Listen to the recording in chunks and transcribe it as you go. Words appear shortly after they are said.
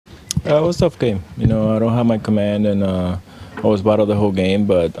It was a tough game. You know, I don't have my command, and I was battled the whole game.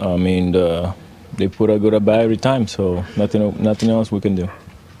 But I mean, they put a good or bad every time, so nothing else we can do.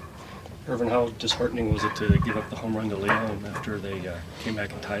 Ervin, how disheartening was it to give up the home run to Leon after they came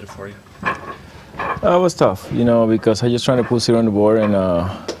back and tied it for you? It was tough, you know, because I just trying to put zero on the board, and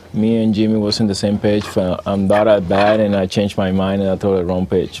me and Jimmy was on the same page. I'm not at bat, and I changed my mind and I threw the wrong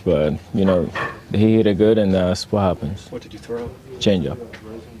pitch. But you know, he hit it good, and that's what happens. What did you throw? Changeup.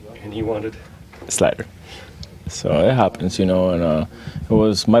 And he wanted? Slider. So it happens, you know, and it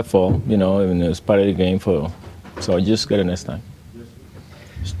was my fault, you know, and it was part of the game. So I just get it next time.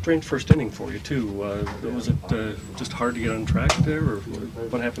 Strange first inning for you too. Was it just hard to get on track there, or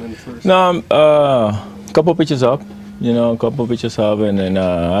what happened in the first? No, a couple pitches up, you know, a couple pitches up, and then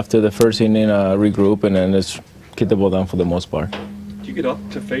after the first inning, regroup, and then just keep the ball down for the most part. Do you get up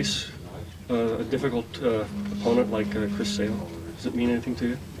to face a difficult opponent like Chris Sale? Does it mean anything to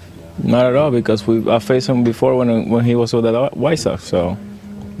you? Not at all, because I faced him before when he was with the White Sox, so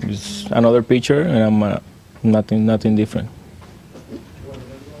it's another pitcher, and I'm nothing different.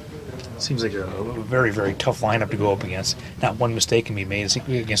 Seems like a very, very tough lineup to go up against. Not one mistake can be made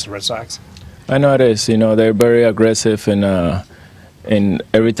against the Red Sox. I know it is. You know, they're very aggressive, and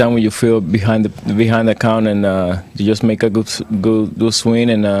every time when you feel behind the count, and you just make a good swing,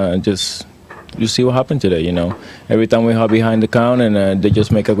 and just you see what happened today. You know, every time we have behind the count, and they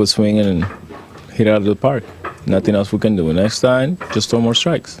just make a good swing and hit it out of the park. Nothing else we can do. Next time, just throw more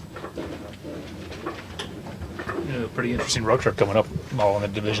strikes. Yeah, pretty interesting road trip coming up, all in the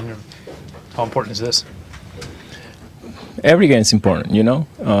division. How important is this? Every game's important, you know.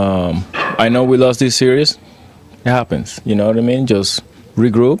 I know we lost this series. It happens, you know what I mean? Just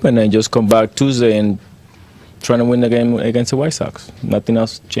regroup and then just come back Tuesday and try to win the game against the White Sox. Nothing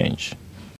else changed.